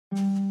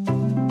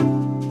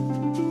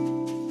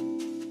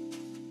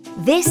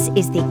This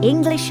is the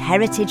English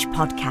Heritage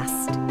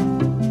Podcast.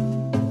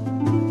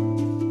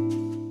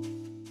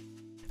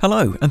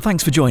 Hello, and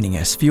thanks for joining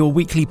us for your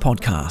weekly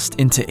podcast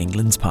into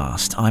England's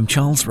past. I'm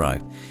Charles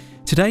Rowe.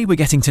 Today we're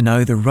getting to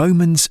know the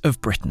Romans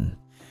of Britain,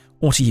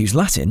 or to use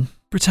Latin,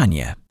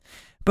 Britannia.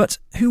 But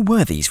who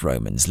were these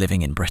Romans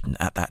living in Britain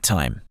at that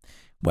time?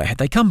 Where had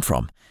they come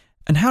from?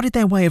 And how did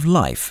their way of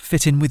life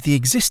fit in with the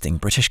existing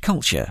British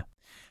culture?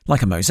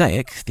 Like a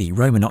mosaic, the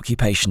Roman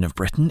occupation of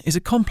Britain is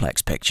a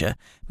complex picture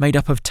made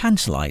up of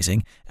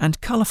tantalising and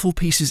colourful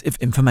pieces of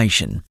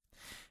information.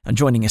 And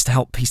joining us to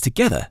help piece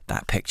together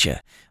that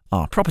picture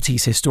are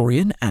properties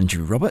historian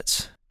Andrew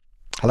Roberts.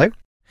 Hello.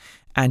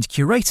 And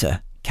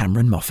curator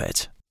Cameron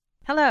Moffat.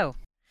 Hello.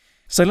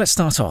 So let's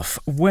start off.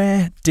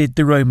 Where did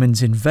the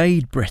Romans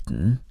invade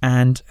Britain,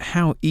 and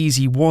how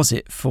easy was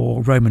it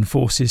for Roman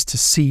forces to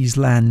seize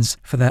lands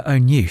for their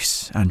own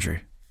use, Andrew?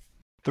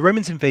 The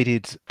Romans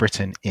invaded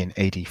Britain in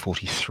AD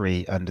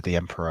 43 under the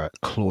Emperor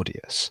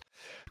Claudius.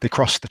 They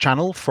crossed the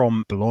Channel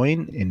from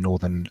Boulogne in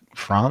northern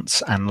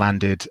France and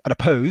landed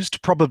unopposed,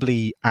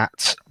 probably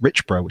at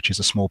Richborough, which is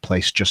a small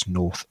place just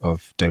north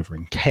of Dover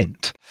in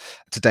Kent.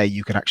 Today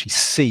you can actually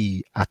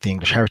see at the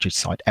English Heritage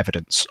Site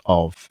evidence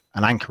of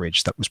an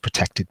anchorage that was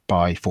protected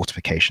by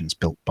fortifications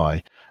built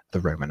by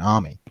the Roman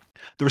army.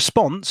 The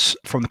response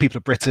from the people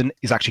of Britain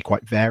is actually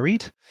quite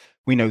varied.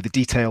 We know the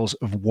details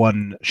of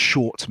one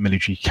short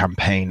military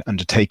campaign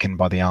undertaken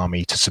by the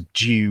army to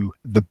subdue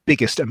the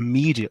biggest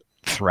immediate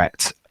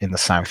threat in the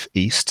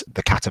southeast,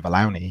 the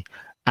Cativalauni,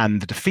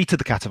 and the defeat of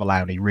the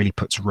Cativalauni really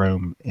puts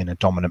Rome in a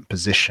dominant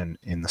position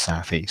in the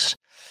southeast.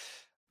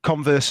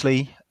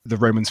 Conversely, the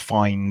Romans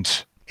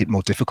find it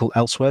more difficult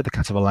elsewhere. The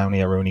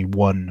Cativalauni are only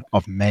one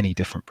of many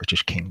different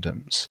British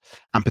kingdoms,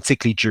 and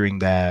particularly during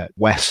their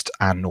west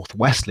and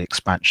northwesterly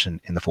expansion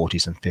in the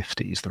 40s and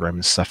 50s, the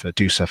Romans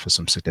do suffer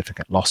some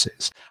significant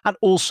losses. And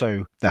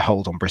also their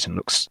hold on Britain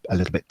looks a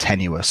little bit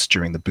tenuous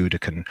during the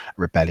Boudiccan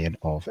rebellion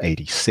of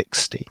AD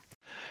 60.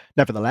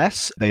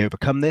 Nevertheless, they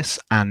overcome this,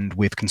 and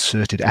with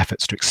concerted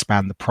efforts to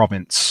expand the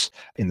province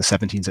in the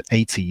 70s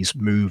and 80s,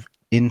 move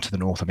into the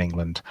north of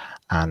England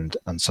and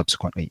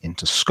subsequently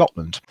into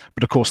Scotland.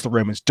 But of course, the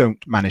Romans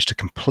don't manage to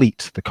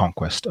complete the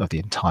conquest of the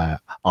entire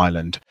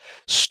island,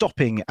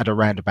 stopping at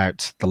around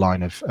about the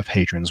line of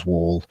Hadrian's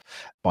Wall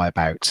by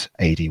about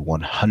AD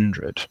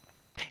 100.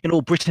 In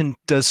all, Britain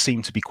does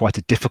seem to be quite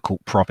a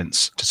difficult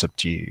province to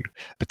subdue,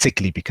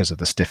 particularly because of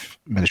the stiff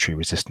military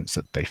resistance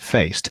that they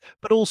faced.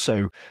 But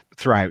also,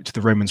 throughout,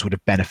 the Romans would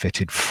have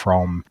benefited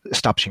from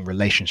establishing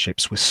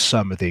relationships with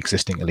some of the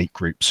existing elite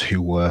groups who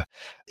were,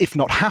 if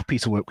not happy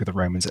to work with the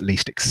Romans, at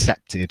least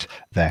accepted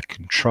their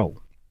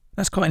control.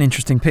 That's quite an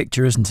interesting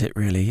picture, isn't it,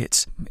 really?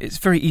 It's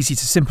very easy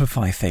to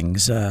simplify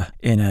things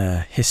in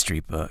a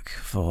history book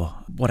for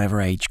whatever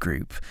age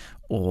group,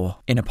 or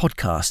in a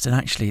podcast, and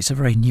actually it's a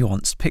very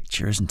nuanced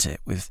picture, isn't it,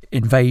 with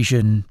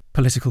invasion,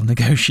 political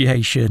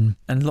negotiation,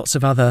 and lots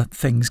of other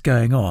things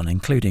going on,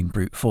 including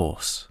brute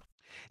force.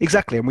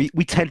 Exactly, and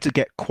we tend to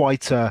get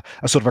quite a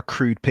sort of a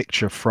crude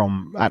picture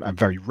from a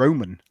very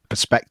Roman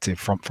perspective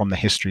from the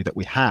history that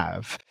we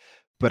have,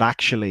 but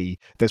actually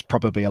there's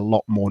probably a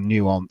lot more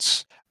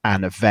nuance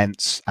and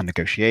events and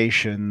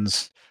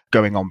negotiations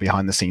going on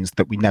behind the scenes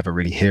that we never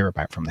really hear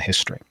about from the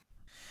history.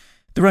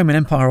 The Roman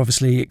Empire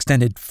obviously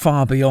extended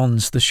far beyond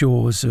the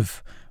shores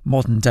of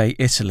modern-day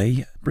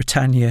Italy.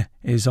 Britannia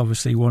is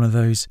obviously one of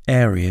those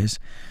areas.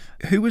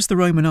 Who was the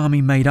Roman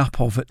army made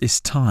up of at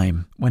this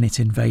time when it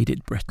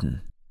invaded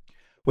Britain?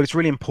 Well, it's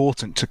really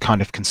important to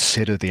kind of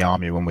consider the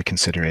army when we're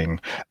considering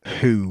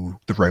who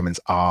the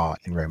Romans are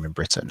in Roman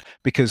Britain,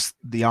 because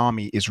the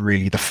army is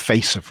really the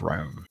face of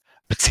Rome,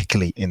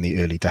 particularly in the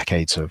early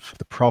decades of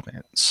the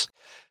province.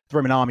 The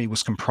Roman army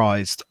was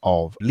comprised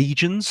of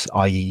legions,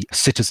 i.e.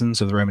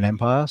 citizens of the Roman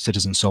Empire,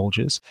 citizen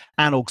soldiers,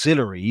 and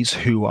auxiliaries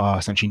who are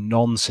essentially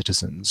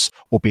non-citizens,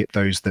 albeit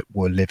those that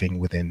were living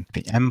within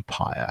the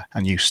empire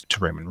and used to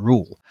Roman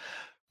rule.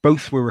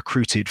 Both were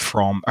recruited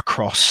from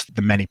across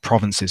the many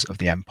provinces of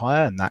the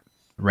empire, and that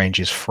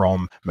ranges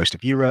from most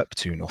of Europe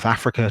to North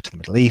Africa to the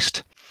Middle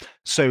East.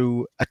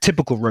 So a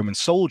typical Roman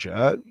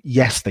soldier,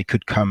 yes, they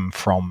could come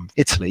from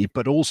Italy,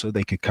 but also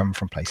they could come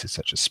from places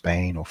such as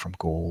Spain or from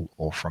Gaul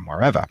or from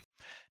wherever.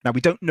 Now,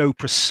 we don't know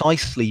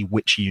precisely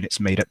which units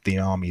made up the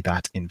army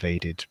that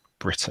invaded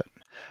Britain,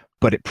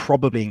 but it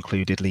probably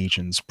included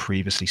legions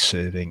previously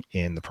serving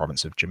in the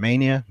province of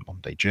Germania,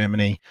 modern-day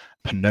Germany,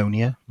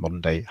 Pannonia,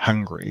 modern-day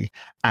Hungary,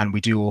 and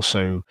we do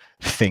also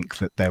think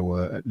that there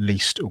were at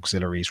least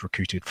auxiliaries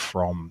recruited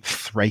from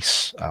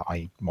Thrace,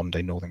 i.e.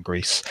 modern-day northern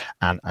Greece,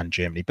 and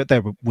Germany, but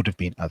there would have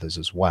been others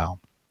as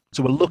well.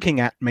 So we're looking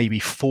at maybe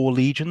 4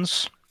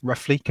 legions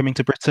roughly coming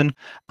to Britain,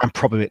 and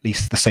probably at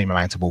least the same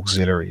amount of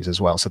auxiliaries as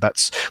well. So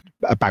that's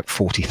about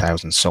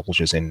 40,000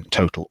 soldiers in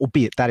total,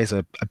 albeit that is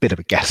a bit of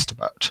a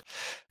guesstimate,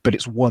 but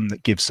it's one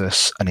that gives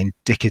us an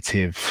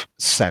indicative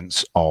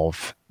sense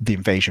of the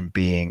invasion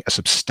being a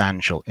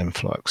substantial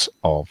influx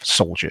of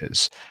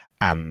soldiers,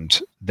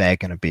 and they're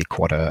going to be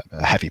quite a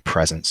heavy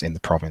presence in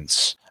the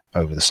province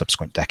over the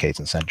subsequent decades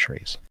and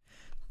centuries.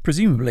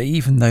 Presumably,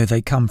 even though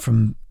they come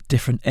from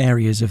different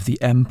areas of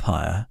the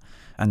empire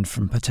and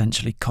from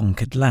potentially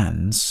conquered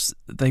lands,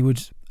 they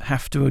would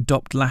have to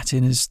adopt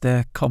Latin as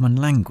their common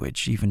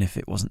language, even if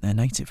it wasn't their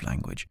native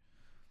language.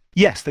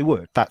 Yes, they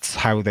would. That's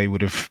how they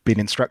would have been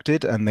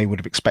instructed, and they would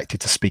have expected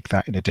to speak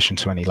that in addition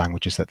to any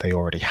languages that they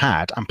already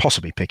had, and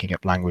possibly picking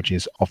up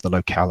languages of the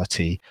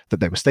locality that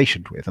they were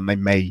stationed with. And they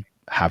may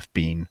have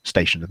been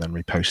stationed and then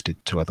reposted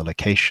to other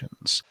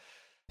locations.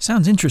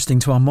 Sounds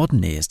interesting to our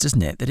modern ears,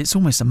 doesn't it? That it's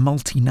almost a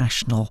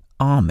multinational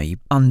army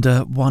under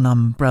one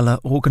umbrella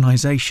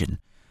organisation.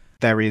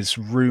 There is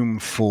room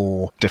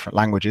for different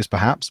languages,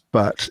 perhaps,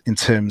 but in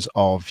terms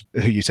of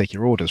who you take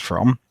your orders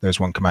from, there's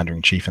one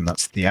commander-in-chief, and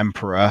that's the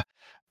emperor.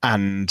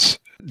 And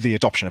the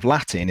adoption of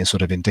Latin is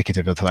sort of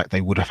indicative of the fact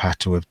they would have had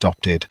to have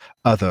adopted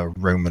other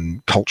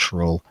Roman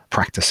cultural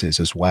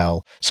practices as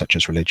well, such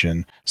as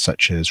religion,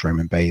 such as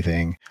Roman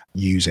bathing,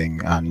 using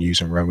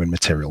Roman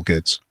material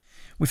goods.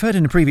 We've heard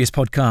in a previous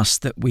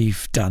podcast that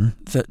we've done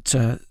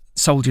that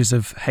soldiers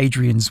of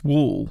Hadrian's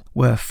Wall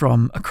were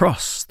from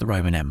across the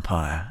Roman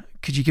Empire.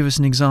 Could you give us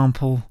an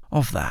example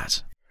of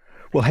that?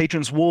 Well,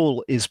 Hadrian's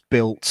Wall is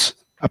built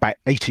about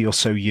 80 or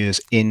so years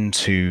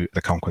into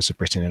the conquest of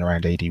Britain in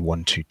around AD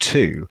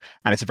 122.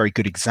 And it's a very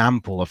good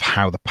example of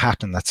how the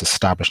pattern that's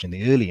established in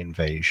the early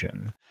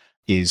invasion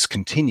is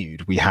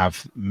continued. We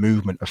have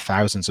movement of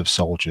thousands of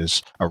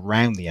soldiers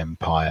around the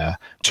empire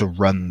to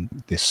run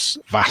this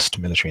vast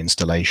military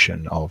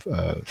installation of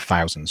a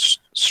thousands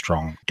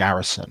strong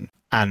garrison.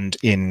 And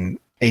in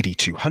AD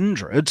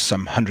 200,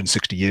 some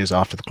 160 years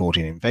after the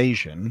Claudian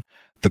invasion,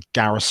 the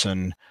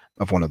garrison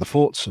of one of the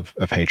forts of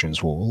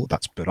Hadrian's Wall,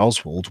 that's Bud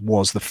Oswald,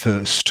 was the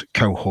first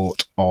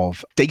cohort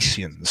of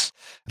Dacians.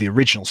 The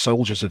original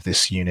soldiers of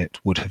this unit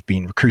would have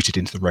been recruited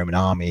into the Roman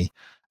army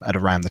at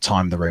around the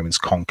time the Romans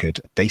conquered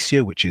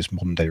Dacia, which is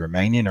modern-day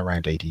Romania,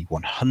 around AD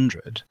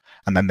 100.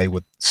 And then they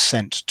were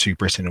sent to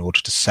Britain in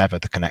order to sever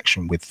the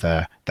connection with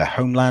their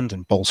homeland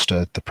and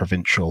bolster the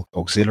provincial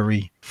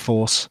auxiliary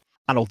force.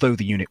 And although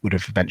the unit would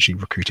have eventually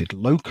recruited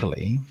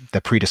locally, their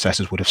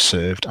predecessors would have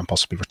served and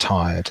possibly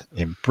retired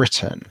in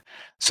Britain.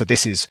 So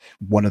this is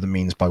one of the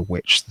means by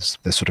which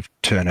there's sort of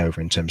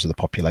turnover in terms of the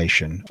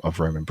population of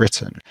Roman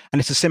Britain. And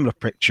it's a similar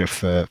picture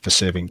for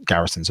serving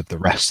garrisons of the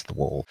rest of the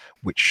wall,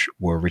 which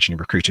were originally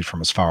recruited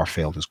from as far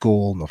afield as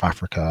Gaul, North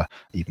Africa,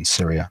 even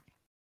Syria.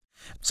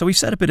 So we've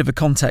set a bit of a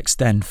context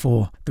then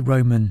for the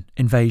Roman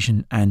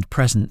invasion and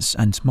presence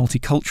and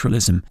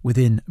multiculturalism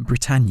within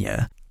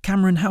Britannia.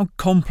 Cameron, how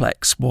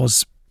complex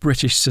was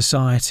British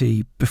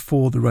society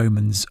before the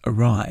Romans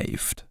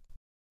arrived?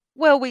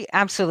 Well, we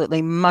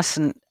absolutely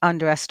mustn't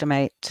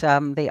underestimate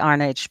the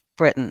Iron Age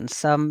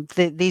Britons.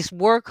 These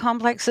were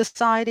complex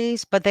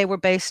societies, but they were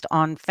based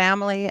on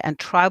family and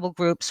tribal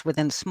groups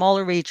within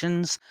smaller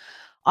regions,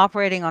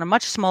 operating on a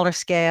much smaller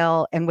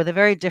scale and with a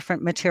very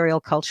different material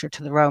culture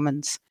to the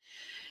Romans.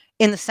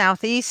 In the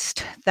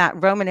southeast,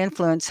 that Roman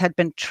influence had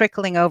been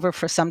trickling over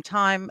for some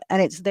time,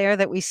 and it's there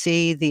that we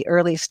see the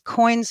earliest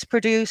coins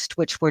produced,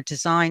 which were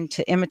designed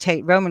to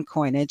imitate Roman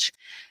coinage,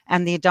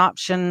 and the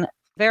adoption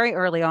very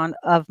early on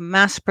of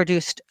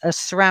mass-produced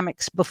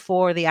ceramics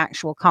before the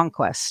actual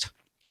conquest.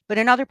 But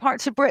in other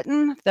parts of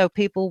Britain, though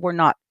people were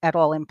not at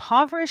all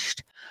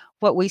impoverished,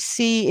 what we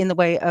see in the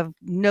way of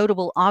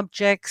notable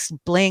objects,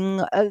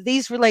 bling,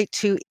 these relate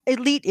to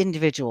elite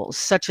individuals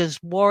such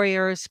as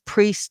warriors,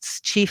 priests,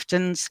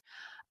 chieftains.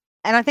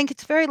 And I think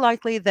it's very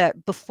likely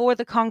that before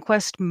the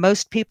conquest,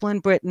 most people in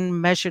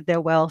Britain measured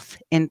their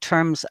wealth in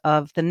terms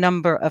of the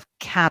number of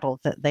cattle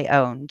that they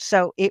owned.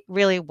 So it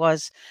really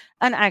was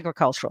an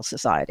agricultural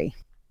society.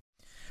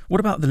 What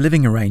about the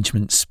living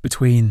arrangements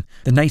between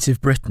the native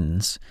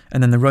Britons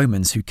and then the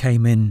Romans who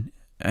came in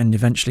and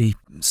eventually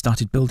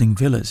started building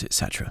villas,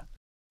 etc.?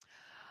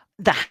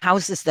 The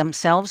houses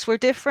themselves were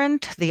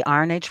different. The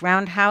Iron Age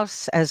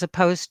roundhouse, as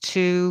opposed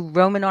to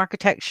Roman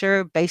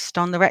architecture based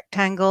on the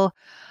rectangle.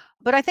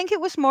 But I think it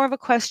was more of a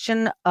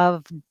question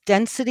of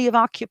density of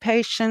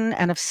occupation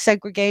and of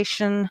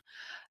segregation.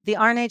 The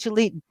Iron Age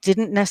elite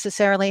didn't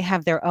necessarily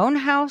have their own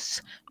house.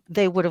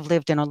 They would have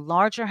lived in a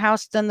larger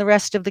house than the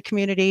rest of the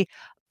community,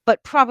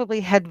 but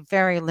probably had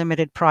very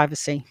limited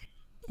privacy.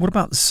 What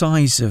about the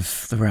size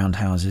of the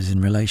roundhouses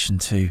in relation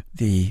to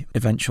the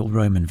eventual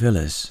Roman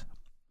villas?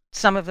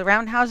 Some of the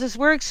roundhouses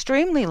were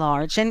extremely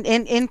large. And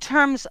in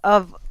terms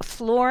of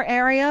floor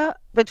area,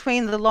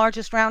 between the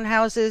largest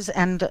roundhouses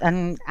and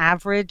an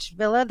average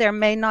villa, there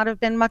may not have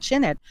been much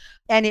in it.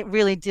 And it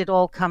really did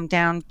all come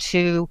down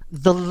to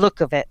the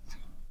look of it.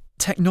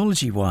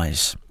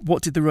 Technology-wise,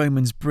 what did the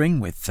Romans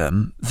bring with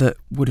them that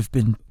would have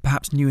been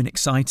perhaps new and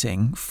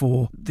exciting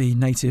for the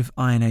native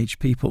Iron Age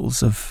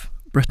peoples of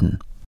Britain?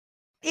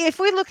 If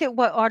we look at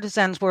what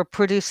artisans were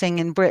producing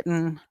in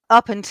Britain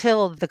up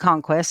until the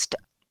conquest,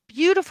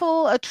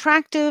 beautiful,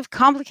 attractive,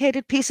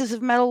 complicated pieces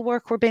of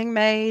metalwork were being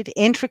made,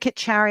 intricate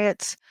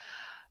chariots.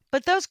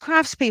 But those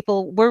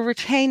craftspeople were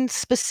retained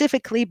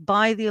specifically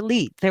by the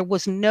elite. There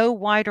was no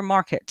wider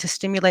market to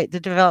stimulate the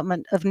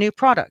development of new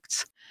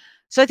products.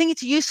 So I think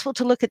it's useful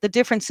to look at the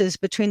differences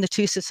between the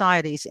two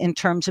societies in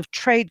terms of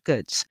trade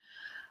goods.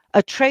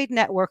 A trade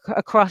network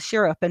across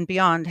Europe and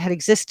beyond had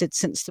existed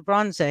since the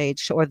Bronze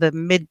Age or the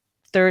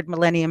mid-3rd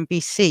millennium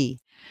BC.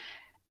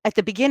 At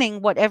the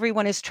beginning, what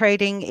everyone is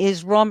trading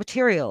is raw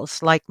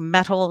materials like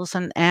metals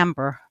and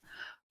amber.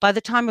 By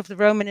the time of the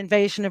Roman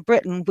invasion of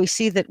Britain, we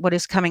see that what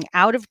is coming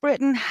out of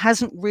Britain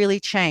hasn't really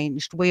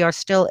changed. We are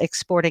still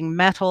exporting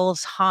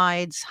metals,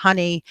 hides,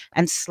 honey,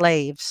 and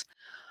slaves.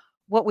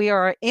 What we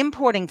are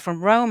importing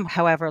from Rome,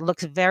 however,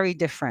 looks very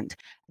different.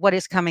 What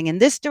is coming in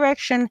this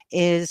direction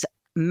is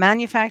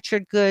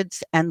manufactured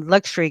goods and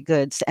luxury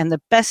goods. And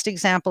the best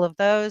example of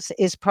those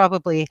is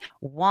probably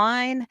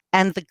wine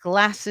and the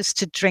glasses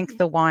to drink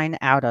the wine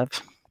out of.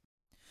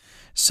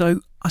 So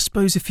I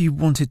suppose if you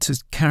wanted to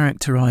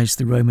characterise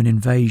the Roman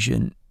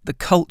invasion, the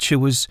culture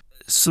was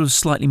sort of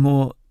slightly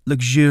more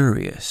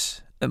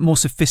luxurious, more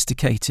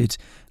sophisticated,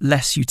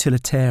 less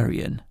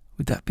utilitarian.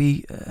 Would that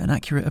be an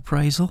accurate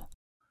appraisal?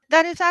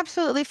 That is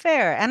absolutely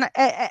fair.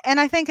 And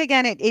I think,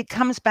 again, it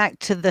comes back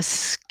to the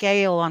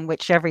scale on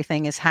which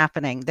everything is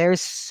happening. There's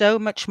so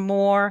much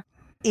more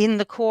in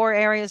the core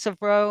areas of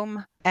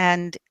Rome,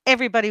 and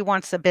everybody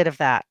wants a bit of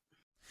that.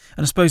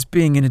 And I suppose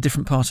being in a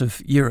different part of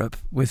Europe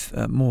with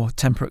more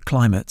temperate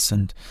climates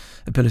and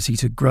ability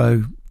to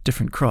grow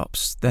different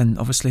crops, then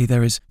obviously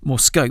there is more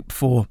scope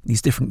for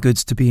these different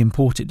goods to be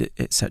imported,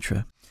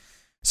 etc.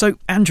 So,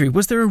 Andrew,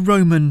 was there a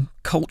Roman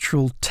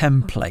cultural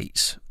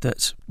template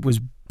that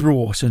was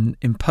brought and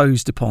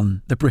imposed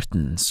upon the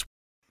Britons?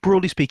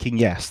 Broadly speaking,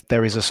 yes,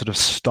 there is a sort of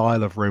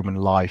style of Roman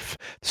life.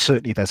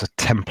 Certainly there's a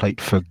template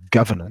for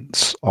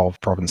governance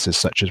of provinces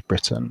such as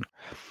Britain.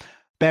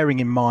 Bearing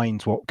in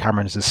mind what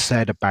Cameron has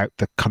said about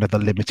the kind of the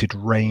limited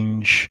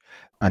range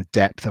and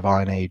depth of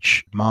Iron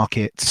Age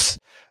markets,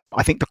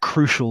 I think the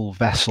crucial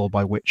vessel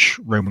by which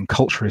Roman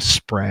culture is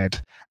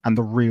spread and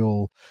the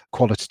real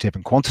qualitative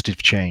and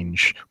quantitative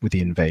change with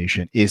the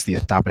invasion is the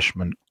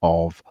establishment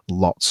of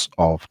lots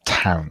of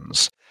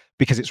towns,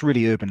 because it's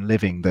really urban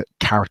living that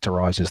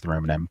characterizes the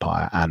Roman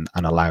Empire and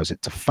allows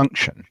it to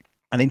function.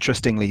 And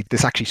interestingly,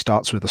 this actually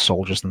starts with the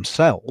soldiers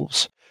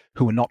themselves,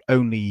 who are not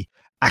only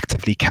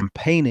actively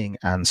campaigning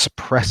and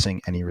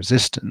suppressing any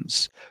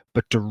resistance,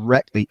 but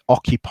directly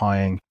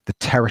occupying the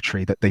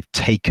territory that they've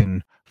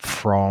taken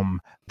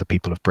from the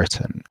people of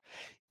Britain.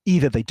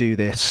 Either they do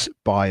this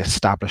by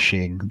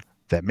establishing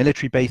their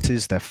military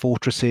bases, their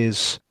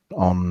fortresses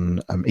on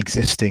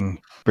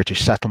existing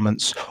British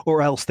settlements,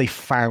 or else they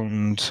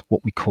found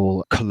what we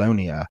call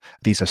colonia.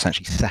 These are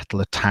essentially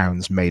settler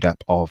towns made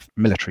up of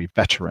military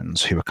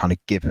veterans who are kind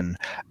of given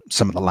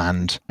some of the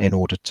land in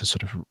order to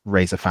sort of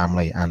raise a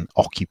family and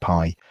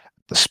occupy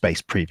the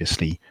space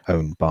previously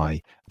owned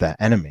by their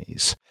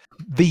enemies.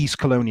 These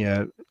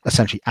colonia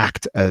essentially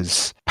act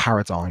as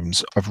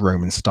paradigms of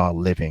Roman-style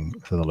living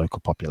for the local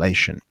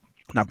population.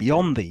 Now,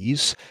 beyond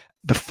these,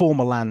 the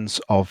former lands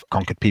of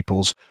conquered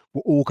peoples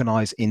were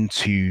organized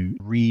into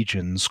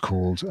regions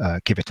called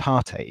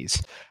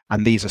civitates,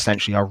 and these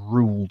essentially are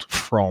ruled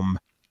from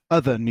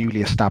other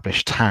newly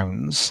established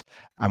towns.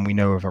 And we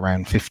know of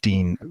around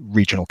 15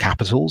 regional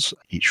capitals.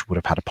 Each would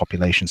have had a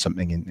population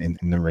something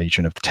in the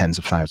region of tens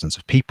of thousands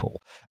of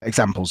people.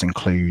 Examples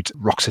include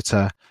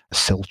Wroxeter,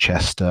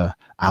 Silchester,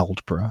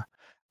 Aldborough,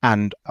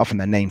 and often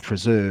their names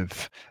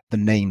preserve the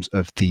names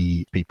of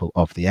the people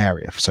of the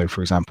area. So,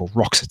 for example,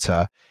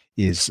 Wroxeter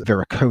is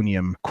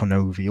Vericonium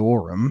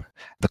Cornoviorum,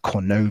 the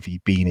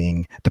Cornovi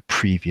being the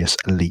previous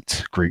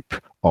elite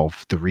group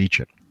of the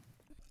region.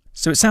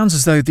 So it sounds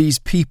as though these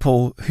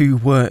people who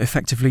were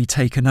effectively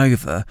taken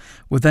over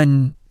were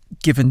then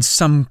given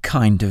some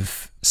kind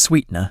of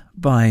sweetener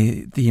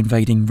by the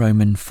invading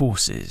Roman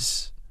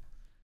forces.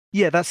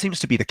 Yeah, that seems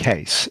to be the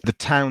case. The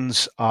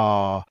towns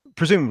are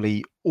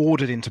presumably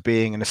ordered into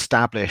being and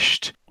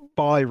established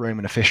by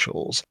Roman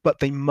officials, but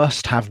they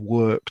must have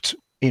worked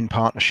in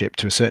partnership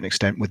to a certain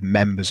extent with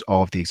members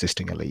of the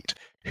existing elite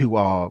who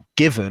are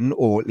given,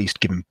 or at least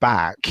given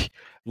back,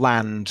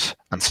 land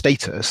and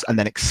status, and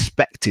then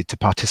expected to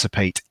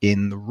participate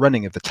in the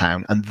running of the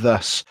town and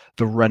thus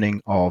the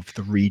running of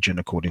the region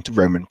according to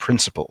Roman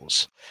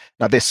principles.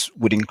 Now, this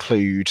would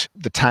include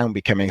the town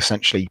becoming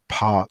essentially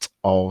part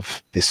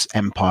of this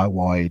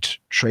empire-wide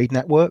trade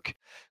network,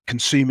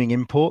 consuming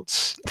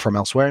imports from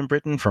elsewhere in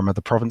Britain, from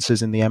other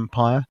provinces in the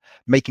empire,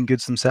 making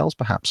goods themselves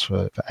perhaps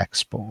for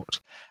export.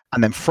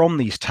 And then from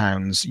these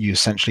towns, you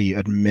essentially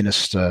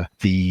administer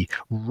the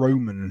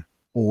Roman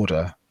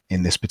order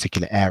in this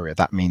particular area.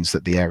 That means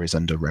that the area is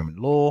under Roman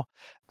law,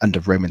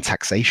 under Roman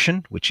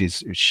taxation, which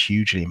is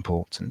hugely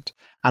important.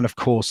 And of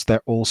course,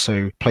 they're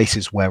also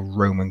places where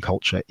Roman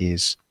culture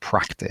is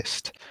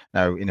practiced.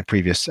 Now, in a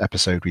previous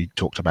episode, we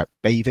talked about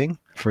bathing,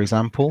 for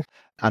example,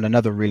 and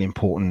another really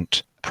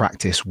important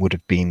practice would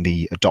have been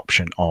the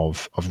adoption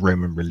of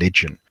Roman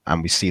religion.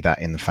 And we see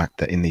that in the fact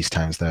that in these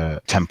towns, there are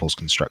temples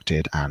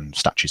constructed and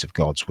statues of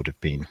gods would have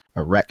been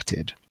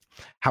erected.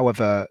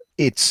 However,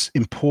 it's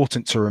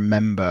important to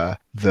remember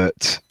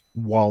that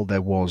while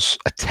there was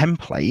a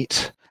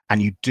template,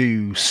 and you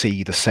do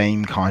see the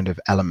same kind of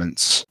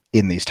elements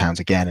in these towns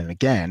again and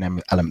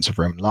again, elements of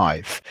Roman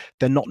life,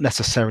 they're not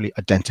necessarily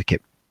identical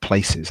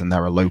places, and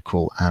there are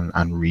local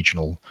and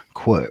regional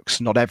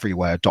quirks. Not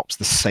everywhere adopts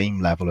the same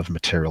level of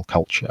material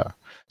culture.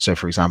 So,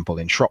 for example,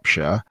 in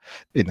Shropshire,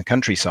 in the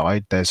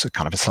countryside, there's a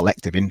kind of a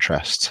selective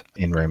interest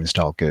in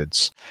Roman-style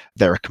goods.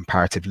 There are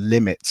comparative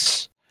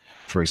limits,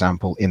 for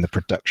example, in the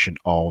production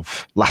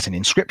of Latin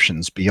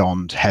inscriptions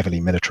beyond heavily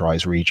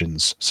militarized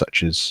regions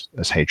such as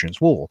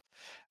Hadrian's Wall.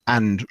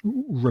 And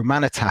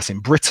Romanitas in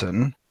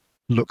Britain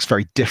looks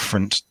very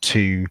different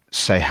to,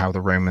 say, how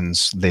the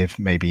Romans live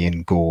maybe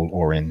in Gaul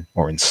or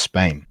in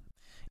Spain.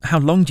 How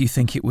long do you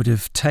think it would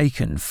have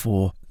taken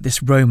for this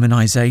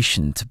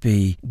Romanization to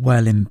be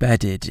well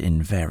embedded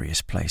in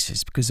various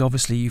places? Because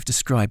obviously you've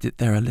described that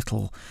there are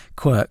little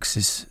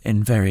quirks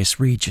in various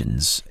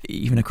regions,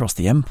 even across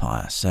the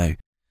empire. So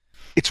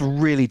it's a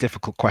really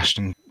difficult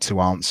question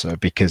to answer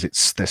because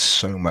there's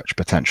so much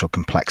potential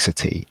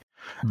complexity.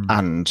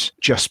 And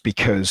just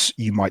because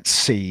you might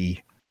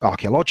see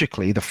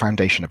archaeologically the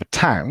foundation of a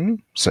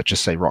town, such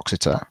as, say,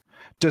 Wroxeter,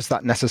 does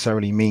that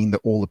necessarily mean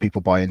that all the people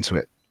buy into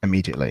it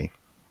immediately?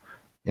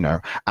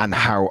 And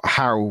how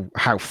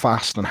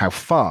fast and how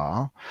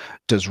far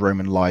does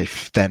Roman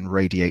life then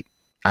radiate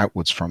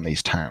outwards from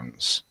these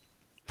towns?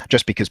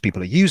 Just because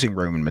people are using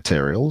Roman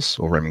materials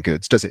or Roman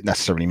goods, does it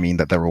necessarily mean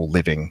that they're all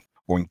living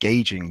or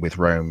engaging with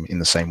Rome in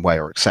the same way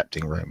or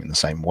accepting Rome in the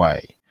same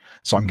way?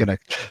 So I'm going to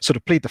sort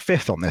of plead the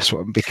fifth on this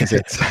one because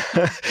it's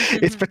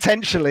it's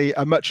potentially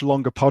a much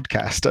longer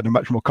podcast and a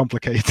much more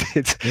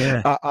complicated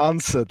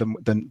answer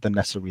than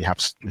necessarily we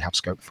have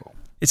scope for.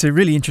 It's a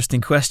really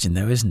interesting question,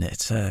 though, isn't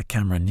it,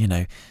 Cameron?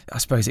 I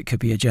suppose it could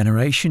be a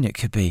generation, it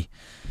could be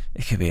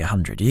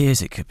 100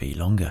 years, it could be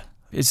longer.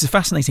 It's a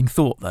fascinating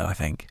thought, though, I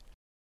think.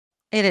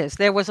 It is.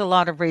 There was a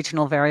lot of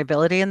regional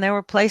variability, and there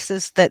were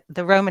places that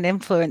the Roman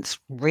influence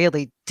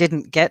really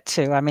didn't get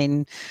to. I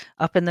mean,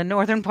 up in the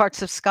northern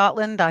parts of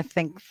Scotland, I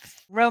think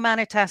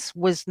Romanitas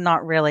was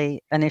not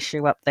really an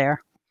issue up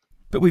there.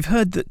 But we've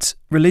heard that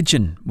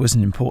religion was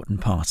an important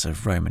part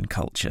of Roman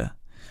culture.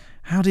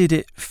 How did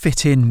it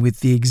fit in with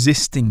the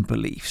existing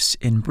beliefs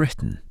in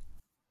Britain?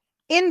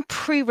 In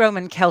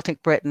pre-Roman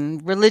Celtic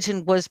Britain,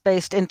 religion was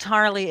based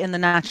entirely in the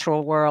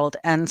natural world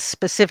and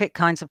specific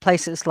kinds of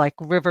places like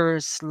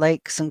rivers,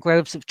 lakes, and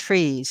groves of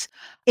trees.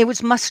 It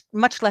was much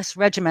less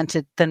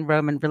regimented than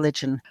Roman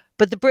religion.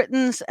 But the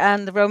Britons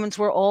and the Romans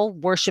were all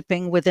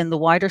worshipping within the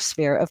wider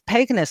sphere of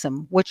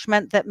paganism, which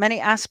meant that many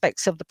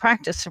aspects of the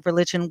practice of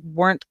religion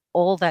weren't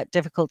all that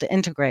difficult to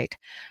integrate.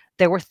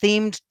 There were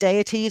themed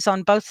deities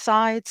on both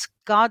sides,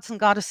 gods and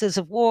goddesses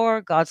of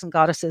war, gods and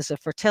goddesses of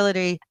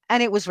fertility,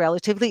 and it was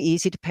relatively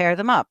easy to pair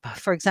them up.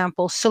 For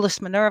example, Sulis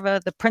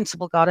Minerva, the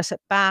principal goddess at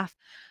Bath,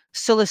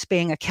 Sulis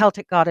being a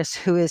Celtic goddess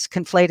who is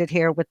conflated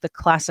here with the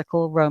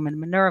classical Roman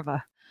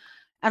Minerva.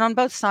 And on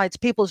both sides,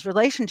 people's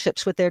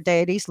relationships with their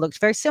deities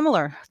looked very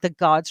similar. The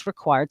gods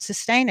required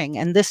sustaining,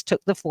 and this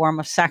took the form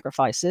of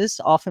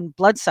sacrifices, often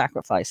blood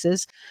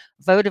sacrifices,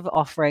 votive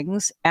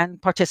offerings,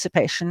 and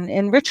participation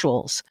in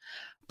rituals.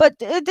 But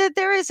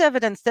there is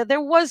evidence that there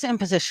was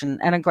imposition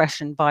and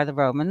aggression by the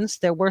Romans.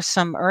 There were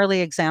some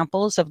early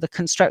examples of the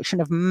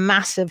construction of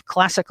massive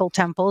classical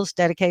temples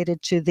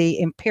dedicated to the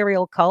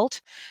imperial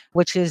cult,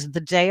 which is the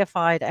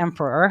deified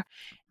emperor,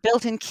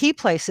 built in key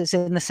places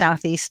in the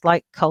southeast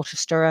like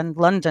Colchester and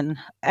London.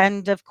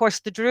 And of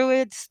course, the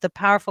Druids, the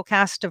powerful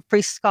caste of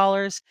priest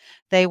scholars,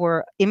 they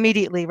were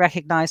immediately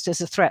recognized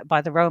as a threat by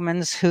the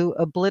Romans, who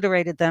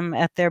obliterated them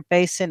at their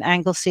base in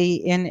Anglesey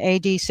in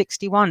AD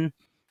 61.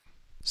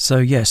 So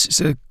yes,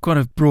 it's a quite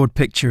a broad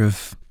picture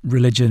of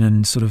religion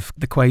and sort of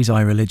the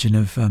quasi-religion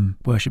of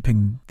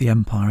worshipping the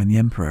empire and the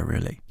emperor,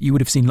 really. You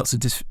would have seen lots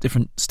of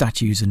different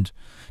statues and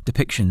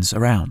depictions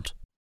around.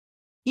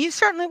 You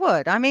certainly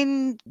would. I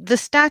mean, the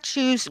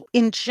statues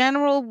in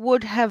general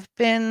would have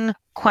been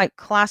quite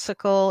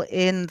classical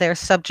in their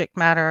subject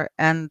matter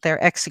and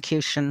their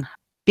execution,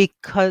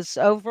 because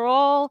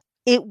overall,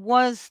 it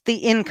was the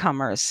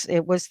incomers.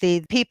 It was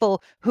the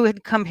people who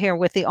had come here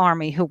with the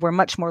army who were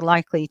much more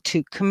likely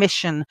to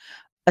commission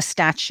a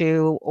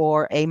statue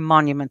or a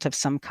monument of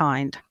some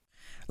kind.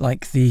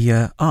 Like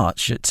the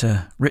arch at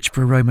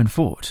Richborough Roman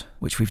Fort,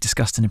 which we've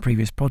discussed in a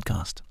previous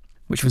podcast,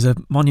 which was a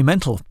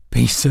monumental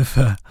piece of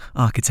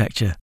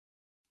architecture.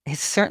 It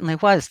certainly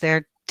was.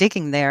 They're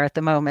digging there at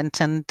the moment,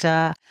 and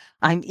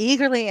I'm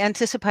eagerly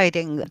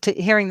anticipating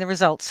hearing the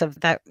results of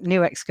that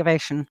new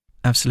excavation.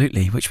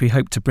 Absolutely, which we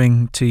hope to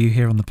bring to you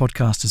here on the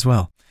podcast as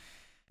well.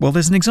 Well,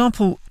 there's an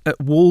example at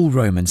Wall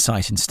Roman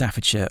site in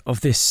Staffordshire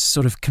of this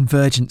sort of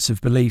convergence of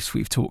beliefs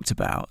we've talked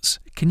about.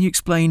 Can you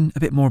explain a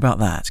bit more about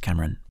that,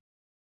 Cameron?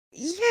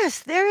 Yes,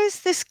 there is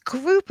this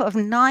group of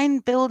 9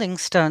 building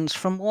stones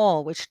from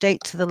Wall, which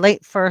date to the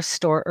late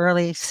 1st or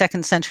early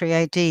 2nd century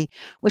AD,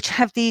 which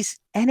have these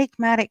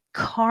enigmatic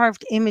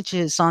carved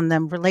images on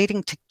them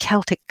relating to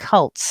Celtic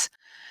cults.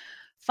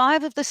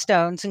 5 of the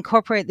stones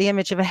incorporate the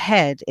image of a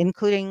head,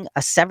 including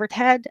a severed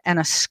head and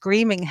a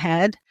screaming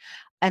head,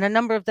 and a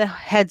number of the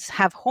heads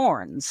have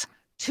horns.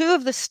 Two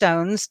of the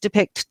stones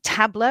depict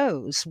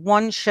tableaus.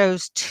 One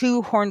shows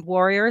two horned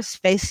warriors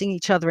facing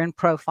each other in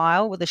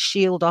profile with a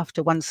shield off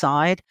to one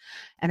side.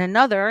 And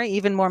another,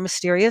 even more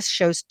mysterious,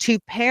 shows two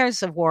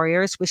pairs of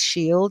warriors with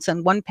shields,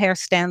 and one pair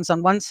stands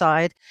on one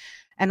side.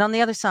 And on the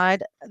other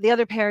side, the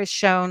other pair is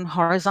shown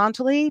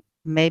horizontally.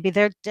 Maybe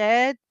they're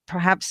dead.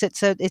 Perhaps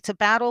it's a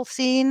battle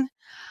scene.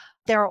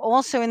 There are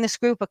also in this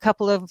group a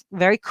couple of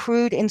very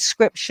crude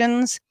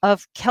inscriptions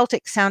of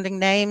Celtic-sounding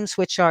names,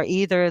 which are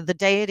either the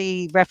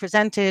deity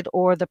represented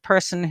or the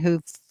person who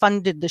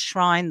funded the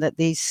shrine that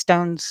these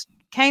stones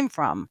came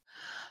from.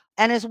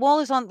 And his wall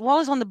is on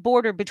the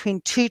border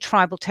between two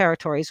tribal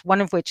territories, one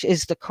of which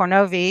is the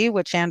Cornovi,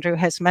 which Andrew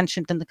has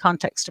mentioned in the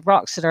context of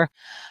Wroxeter,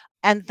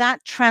 and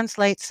that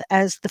translates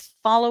as the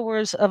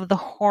followers of the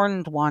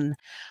Horned One.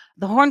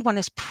 The Horned One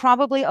is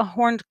probably a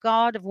horned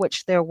god, of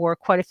which there were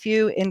quite a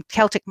few in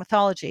Celtic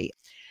mythology.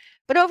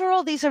 But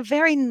overall, these are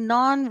very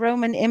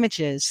non-Roman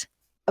images.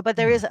 But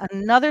there is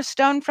another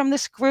stone from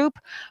this group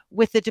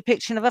with the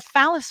depiction of a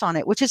phallus on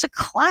it, which is a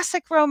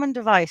classic Roman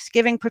device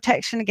giving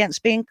protection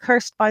against being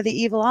cursed by the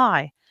evil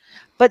eye.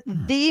 But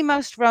the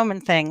most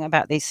Roman thing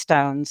about these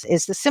stones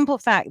is the simple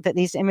fact that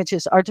these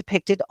images are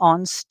depicted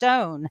on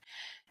stone.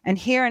 And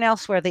here and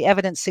elsewhere, the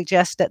evidence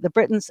suggests that the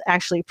Britons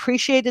actually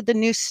appreciated the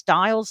new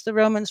styles the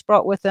Romans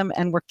brought with them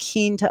and were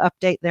keen to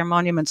update their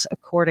monuments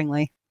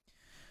accordingly.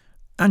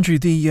 Andrew,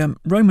 the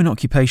Roman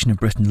occupation of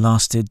Britain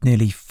lasted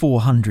nearly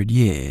 400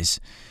 years,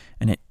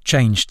 and it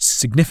changed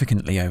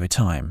significantly over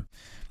time.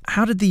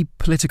 How did the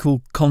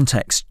political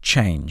context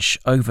change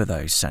over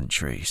those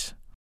centuries?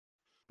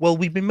 Well,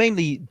 we've been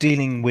mainly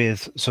dealing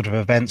with sort of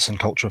events and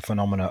cultural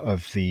phenomena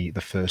of the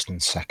first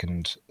and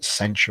second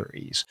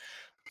centuries.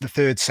 The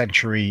third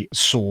century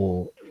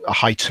saw a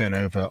high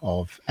turnover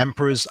of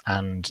emperors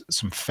and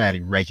some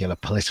fairly regular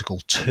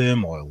political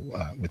turmoil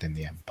within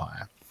the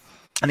empire.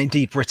 And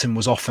indeed, Britain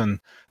was often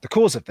the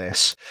cause of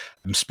this.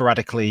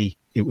 Sporadically,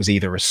 it was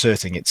either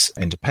asserting its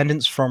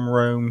independence from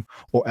Rome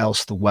or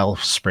else the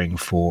wellspring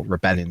for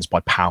rebellions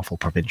by powerful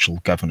provincial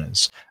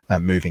governors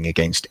moving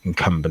against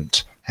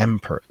incumbent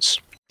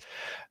emperors.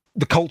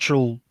 The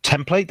cultural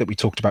template that we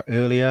talked about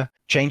earlier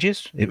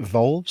changes, it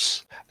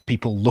evolves.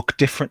 People look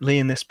differently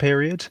in this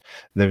period.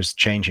 There's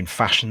change in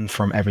fashion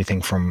from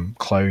everything from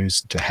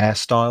clothes to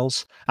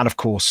hairstyles. And of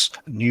course,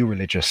 new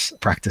religious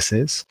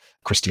practices.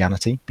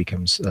 Christianity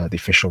becomes the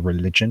official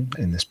religion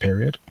in this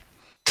period.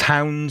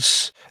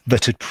 Towns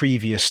that had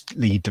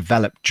previously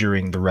developed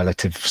during the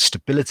relative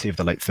stability of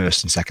the late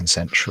 1st and 2nd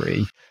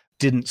century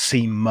didn't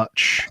see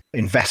much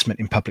investment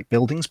in public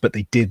buildings, but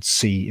they did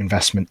see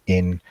investment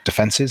in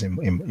defences,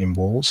 in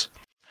walls.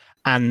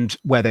 And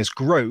where there's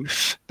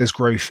growth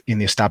in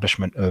the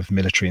establishment of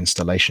military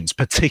installations,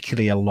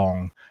 particularly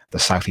along the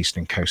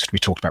southeastern coast. We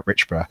talked about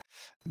Richborough.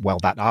 Well,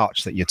 that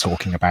arch that you're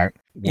talking about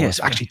was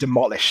actually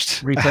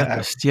demolished.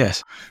 Repurposed,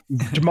 yes.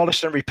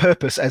 Demolished and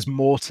repurposed as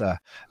mortar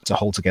to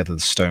hold together the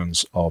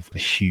stones of a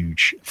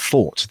huge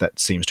fort that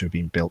seems to have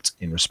been built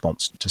in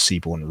response to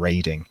seaborne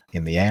raiding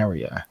in the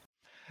area.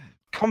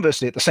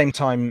 Conversely, at the same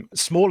time,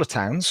 smaller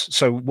towns,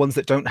 so ones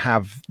that don't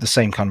have the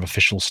same kind of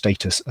official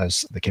status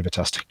as the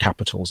Civitas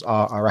capitals,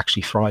 are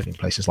actually thriving,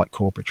 places like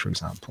Corbridge, for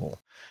example.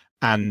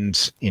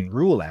 And in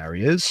rural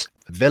areas,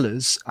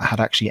 villas had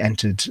actually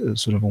entered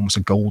sort of almost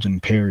a golden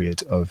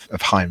period of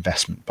high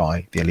investment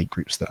by the elite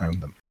groups that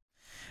owned them.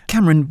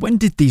 Cameron, when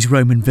did these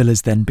Roman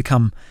villas then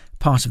become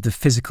part of the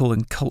physical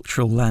and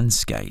cultural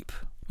landscape?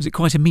 Was it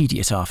quite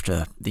immediate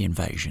after the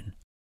invasion?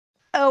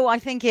 Oh, I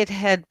think it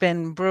had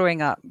been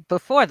brewing up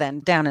before then,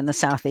 down in the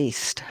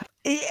southeast.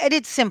 At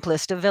its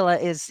simplest, a villa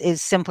is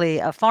simply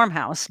a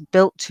farmhouse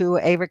built to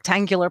a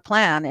rectangular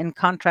plan, in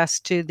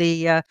contrast to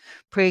the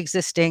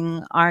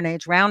pre-existing Iron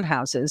Age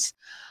roundhouses.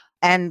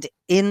 And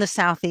in the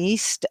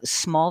southeast,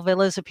 small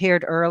villas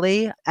appeared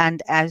early.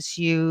 And as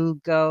you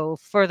go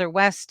further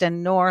west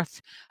and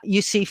north,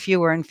 you see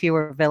fewer and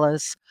fewer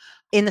villas.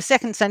 In the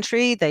 2nd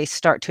century, they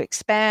start to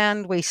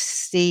expand. We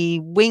see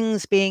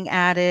wings being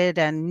added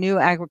and new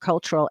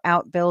agricultural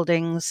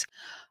outbuildings.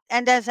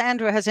 And as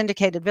Andrew has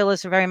indicated,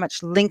 villas are very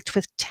much linked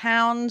with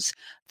towns,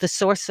 the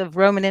source of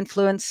Roman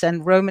influence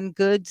and Roman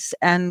goods,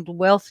 and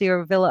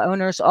wealthier villa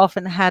owners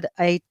often had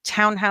a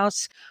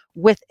townhouse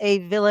with a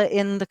villa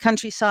in the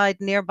countryside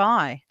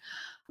nearby.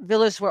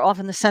 Villas were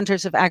often the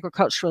centers of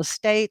agricultural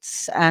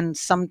estates and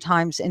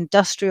sometimes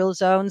industrial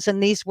zones,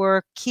 and these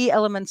were key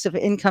elements of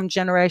income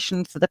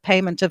generation for the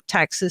payment of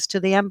taxes to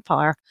the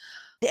empire.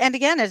 And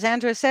again, as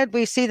Andrew said,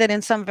 we see that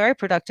in some very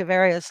productive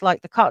areas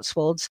like the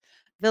Cotswolds,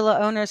 villa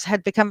owners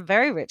had become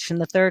very rich in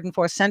the 3rd and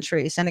 4th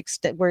centuries and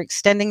were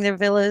extending their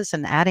villas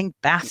and adding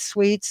bath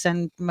suites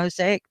and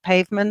mosaic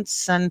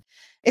pavements. And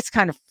it's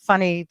kind of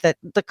funny that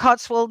the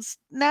Cotswolds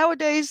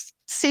nowadays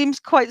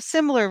seems quite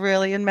similar,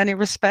 really, in many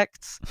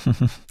respects.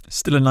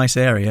 Still a nice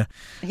area,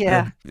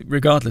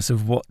 regardless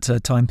of what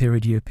time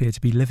period you appear to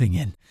be living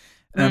in.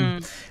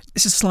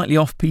 This is a slightly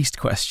off-piste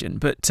question,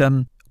 but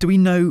do we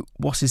know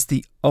what is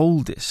the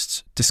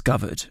oldest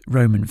discovered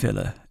Roman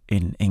villa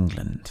in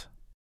England?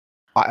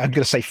 I'm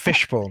going to say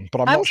Fishbourne,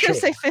 but I'm I not was sure. going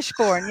to say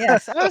Fishbourne.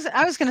 Yes,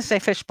 I was going to say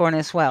Fishbourne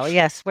as well.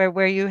 Yes,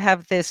 where you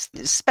have this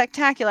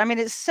spectacular. I mean,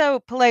 it's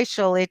so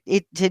palatial.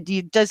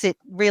 Does it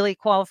really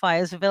qualify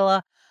as a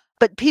villa?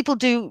 But people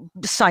do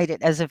cite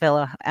it as a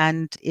villa,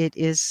 and it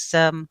is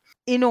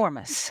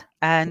enormous,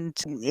 and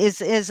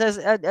is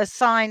a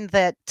sign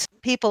that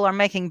people are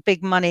making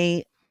big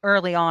money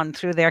early on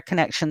through their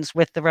connections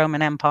with the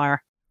Roman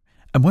Empire.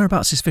 And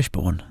whereabouts is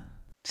Fishbourne?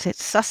 Is it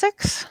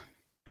Sussex?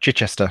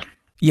 Chichester.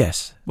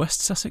 Yes,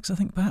 West Sussex, I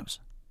think, perhaps.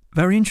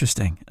 Very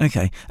interesting.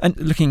 Okay. And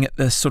looking at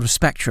the sort of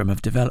spectrum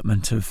of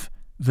development of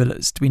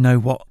villas, do we know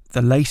what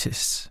the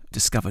latest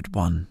discovered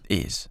one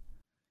is?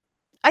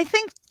 I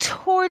think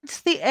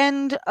towards the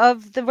end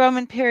of the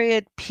Roman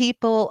period,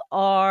 people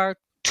are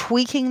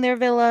tweaking their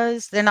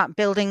villas. They're not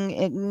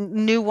building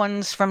new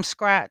ones from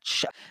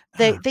scratch.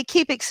 They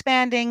keep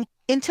expanding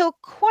until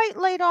quite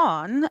late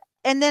on,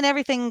 and then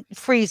everything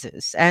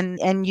freezes,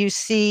 and you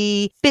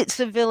see bits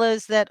of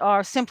villas that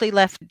are simply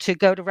left to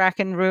go to rack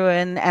and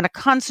ruin, and a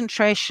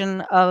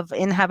concentration of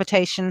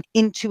inhabitation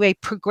into a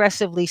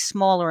progressively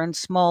smaller and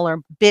smaller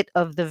bit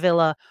of the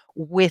villa,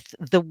 with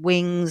the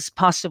wings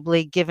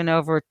possibly given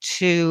over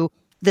to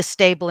the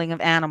stabling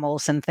of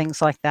animals and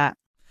things like that.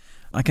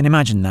 I can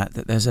imagine that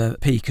there's a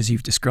peak, as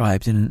you've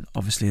described, and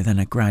obviously then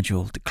a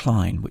gradual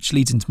decline, which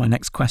leads into my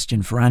next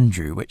question for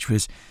Andrew, which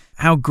was,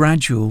 how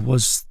gradual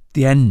was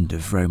the end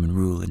of Roman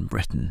rule in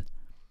Britain?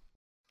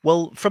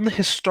 Well, from the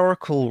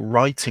historical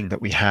writing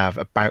that we have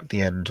about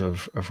the end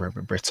of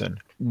Roman Britain,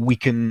 we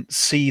can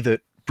see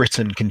that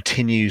Britain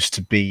continues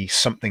to be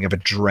something of a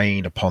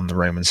drain upon the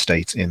Roman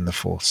state in the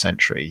 4th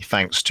century,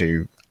 thanks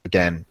to,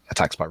 again,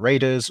 attacks by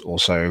raiders,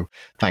 also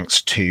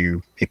thanks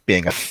to it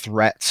being a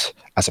threat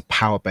as a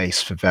power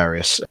base for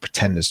various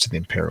pretenders to the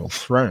imperial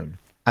throne.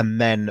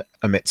 And then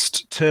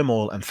amidst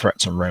turmoil and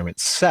threats on Rome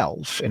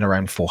itself, in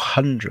around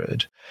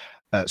 400,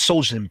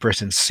 soldiers in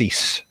Britain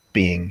cease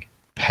being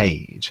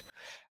paid.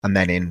 And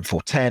then in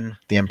 410,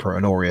 the Emperor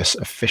Honorius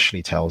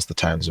officially tells the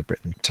towns of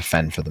Britain to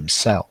fend for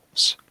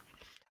themselves.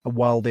 And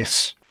while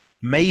this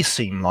may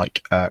seem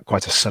like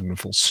quite a sudden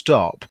full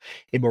stop,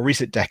 in more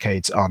recent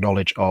decades, our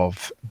knowledge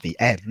of the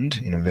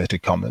end, in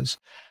inverted commas,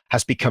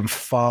 has become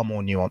far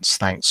more nuanced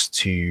thanks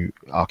to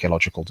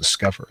archaeological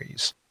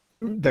discoveries.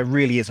 There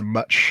really is a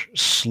much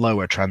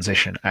slower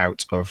transition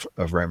out of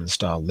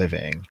Roman-style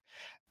living.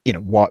 You know,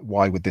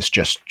 why would this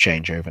just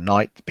change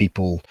overnight? The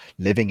people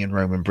living in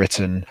Roman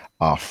Britain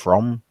are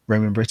from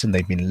Roman Britain.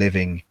 They've been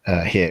living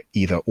here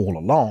either all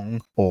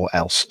along or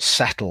else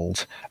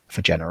settled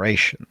for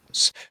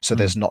generations. So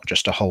there's not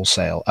just a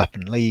wholesale up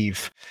and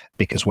leave,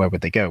 because where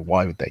would they go?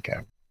 Why would they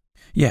go?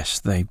 Yes,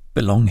 they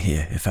belong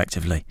here,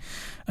 effectively,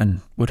 and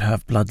would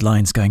have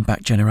bloodlines going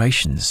back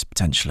generations,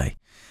 potentially.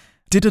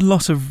 Did a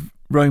lot of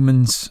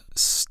Romans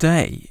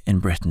stay in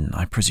Britain?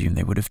 I presume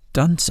they would have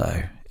done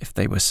so if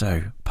they were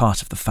so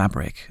part of the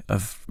fabric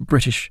of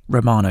British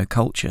Romano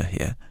culture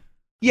here.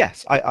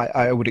 Yes,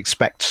 I would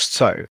expect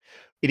so.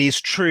 It is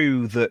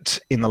true that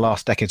in the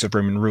last decades of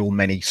Roman rule,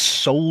 many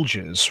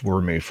soldiers were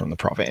removed from the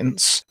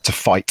province to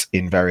fight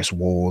in various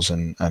wars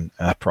and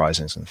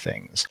uprisings and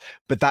things.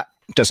 But that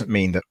doesn't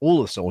mean that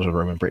all the soldiers of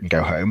Roman Britain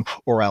go home,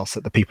 or else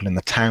that the people in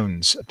the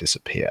towns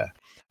disappear.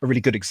 A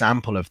really good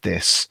example of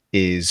this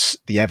is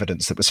the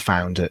evidence that was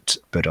found at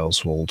Bad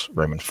Oswald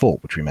Roman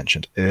Fort, which we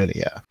mentioned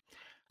earlier.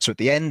 So at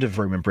the end of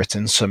Roman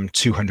Britain, some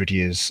 200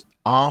 years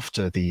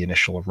after the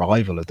initial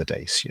arrival of the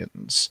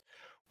Dacians,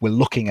 we're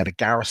looking at a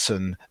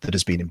garrison that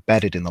has been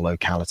embedded in the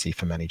locality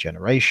for many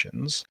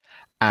generations,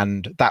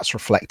 and that's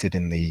reflected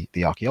in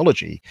the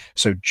archaeology.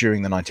 So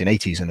during the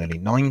 1980s and early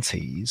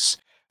 90s,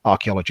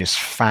 archaeologists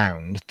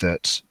found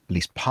that at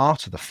least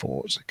part of the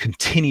fort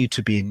continued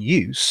to be in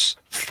use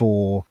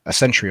for a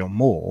century or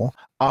more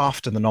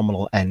after the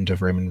nominal end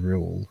of Roman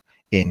rule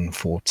in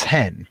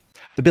 410.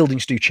 The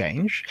buildings do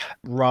change.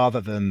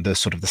 Rather than the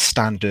sort of the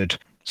standard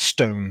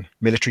stone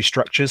military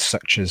structures,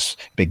 such as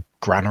big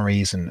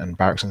granaries and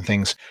barracks and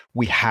things,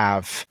 we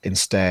have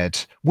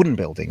instead wooden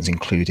buildings,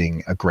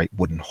 including a great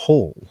wooden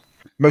hall.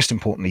 Most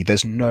importantly,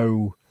 there's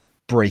no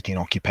break in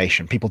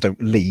occupation. People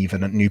don't leave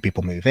and new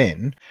people move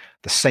in.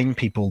 The same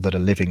people that are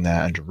living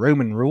there under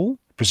Roman rule,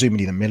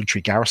 presumably the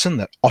military garrison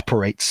that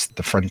operates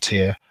the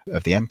frontier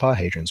of the empire,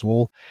 Hadrian's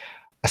Wall,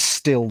 are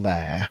still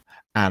there.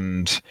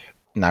 And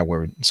now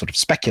we're sort of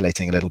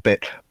speculating a little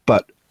bit,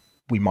 but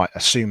we might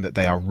assume that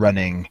they are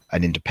running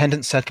an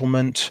independent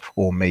settlement,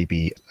 or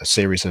maybe a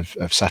series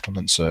of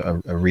settlements,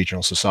 a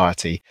regional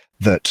society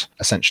that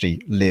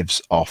essentially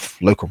lives off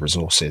local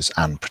resources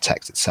and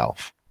protects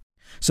itself.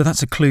 So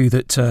that's a clue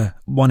that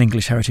one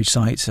English heritage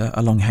site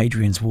along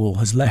Hadrian's Wall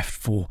has left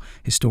for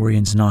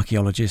historians and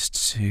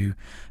archaeologists who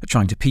are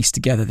trying to piece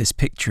together this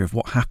picture of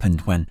what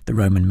happened when the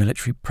Roman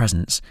military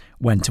presence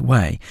went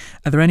away.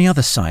 Are there any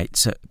other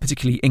sites,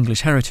 particularly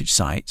English heritage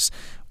sites,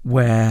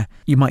 where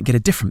you might get a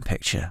different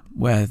picture,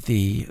 where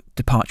the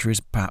departure is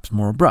perhaps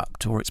more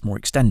abrupt or it's more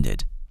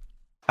extended?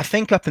 I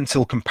think up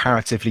until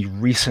comparatively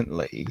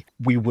recently,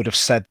 we would have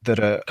said that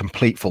a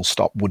complete full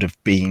stop would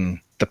have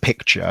been the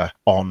picture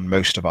on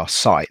most of our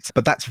sites.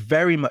 But that's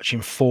very much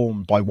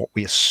informed by what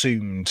we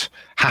assumed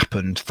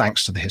happened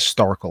thanks to the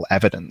historical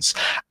evidence.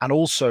 And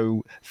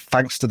also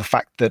thanks to the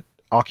fact that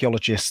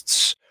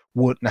archaeologists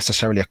weren't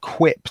necessarily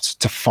equipped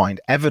to find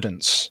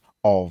evidence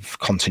of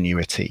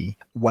continuity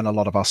when a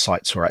lot of our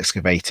sites were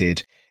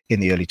excavated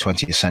in the early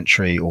 20th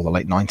century or the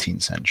late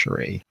 19th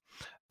century.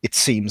 It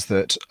seems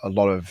that a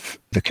lot of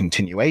the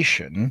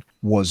continuation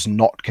was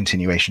not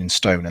continuation in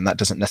stone, and that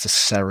doesn't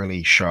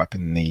necessarily show up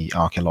in the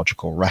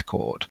archaeological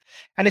record.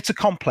 And it's a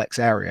complex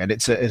area, and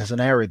it's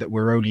an area that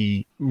we're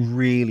only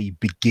really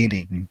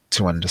beginning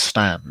to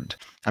understand.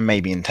 And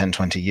maybe in 10,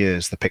 20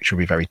 years, the picture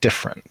will be very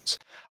different.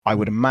 I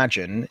would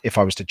imagine, if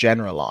I was to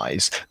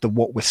generalize, that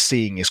what we're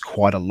seeing is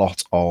quite a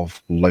lot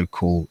of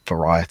local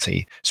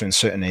variety. So in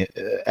certain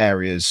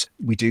areas,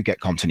 we do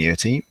get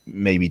continuity,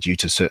 maybe due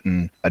to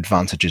certain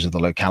advantages of the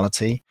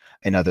locality.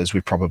 In others,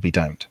 we probably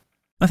don't.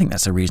 I think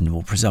that's a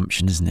reasonable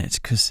presumption, isn't it?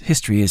 Because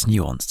history is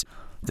nuanced.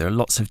 There are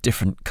lots of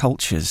different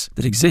cultures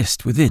that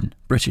exist within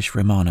British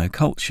Romano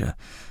culture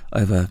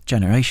over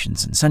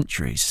generations and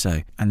centuries.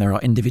 And there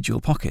are individual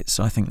pockets.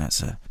 So I think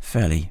that's a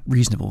fairly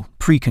reasonable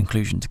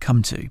pre-conclusion to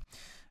come to.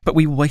 But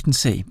we will wait and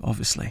see,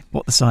 obviously,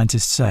 what the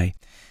scientists say.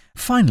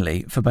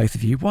 Finally, for both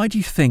of you, why do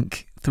you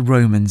think the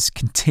Romans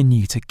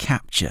continue to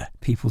capture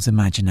people's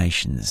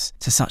imaginations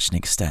to such an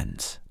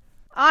extent?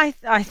 I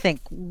think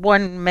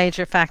one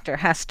major factor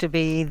has to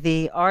be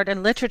the art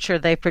and literature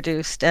they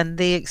produced and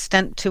the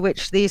extent to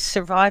which these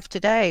survive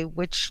today,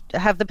 which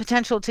have the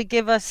potential to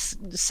give us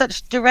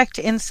such direct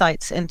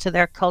insights into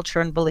their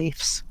culture and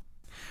beliefs.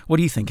 What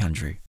do you think,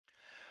 Andrew?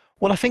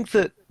 Well, I think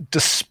that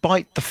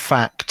despite the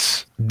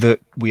fact that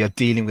we are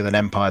dealing with an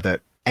empire that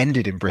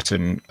ended in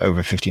Britain over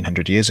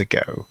 1,500 years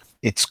ago,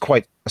 it's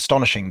quite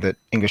astonishing that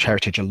English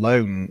Heritage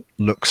alone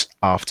looks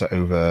after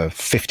over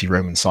 50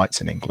 Roman sites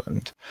in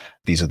England.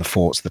 These are the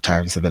forts, the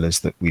towns, the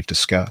villas that we've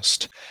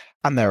discussed.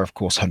 And there are, of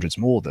course, hundreds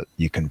more that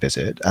you can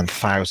visit and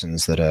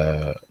thousands that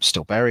are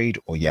still buried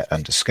or yet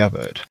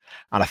undiscovered.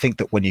 And I think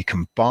that when you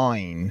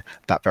combine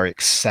that very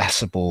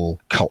accessible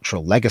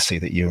cultural legacy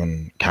that you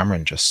and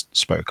Cameron just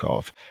spoke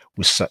of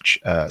with such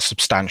a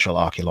substantial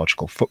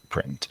archaeological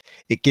footprint,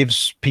 it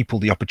gives people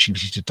the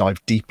opportunity to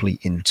dive deeply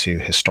into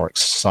historic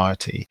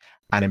society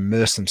and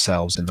immerse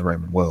themselves in the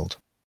Roman world.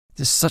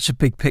 There's such a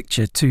big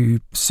picture to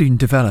soon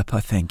develop, I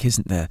think,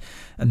 isn't there?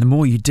 And the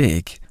more you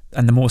dig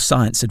and the more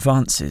science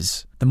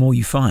advances, the more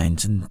you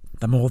find, and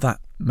the more that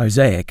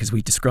mosaic, as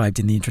we described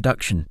in the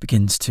introduction,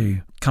 begins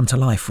to come to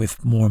life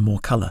with more and more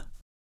colour.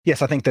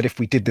 Yes, I think that if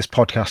we did this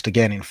podcast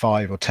again in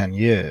 5 or 10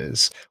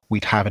 years,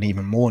 we'd have an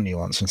even more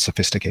nuanced and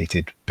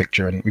sophisticated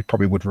picture, and we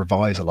probably would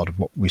revise a lot of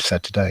what we've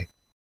said today.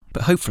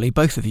 But hopefully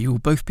both of you will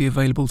both be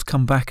available to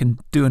come back and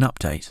do an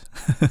update.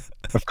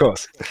 Of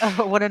course.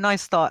 Oh, what a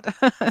nice thought.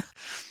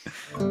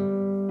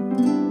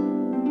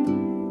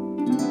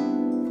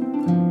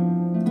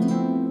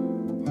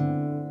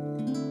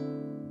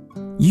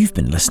 You've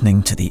been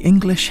listening to the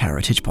English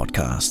Heritage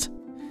Podcast.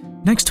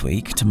 Next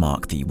week, to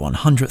mark the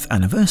 100th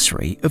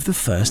anniversary of the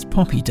first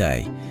Poppy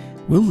Day,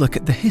 we'll look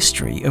at the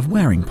history of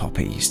wearing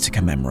poppies to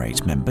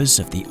commemorate members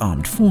of the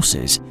armed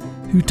forces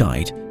who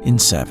died in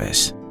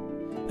service.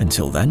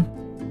 Until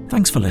then,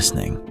 thanks for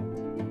listening,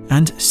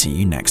 and see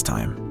you next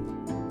time.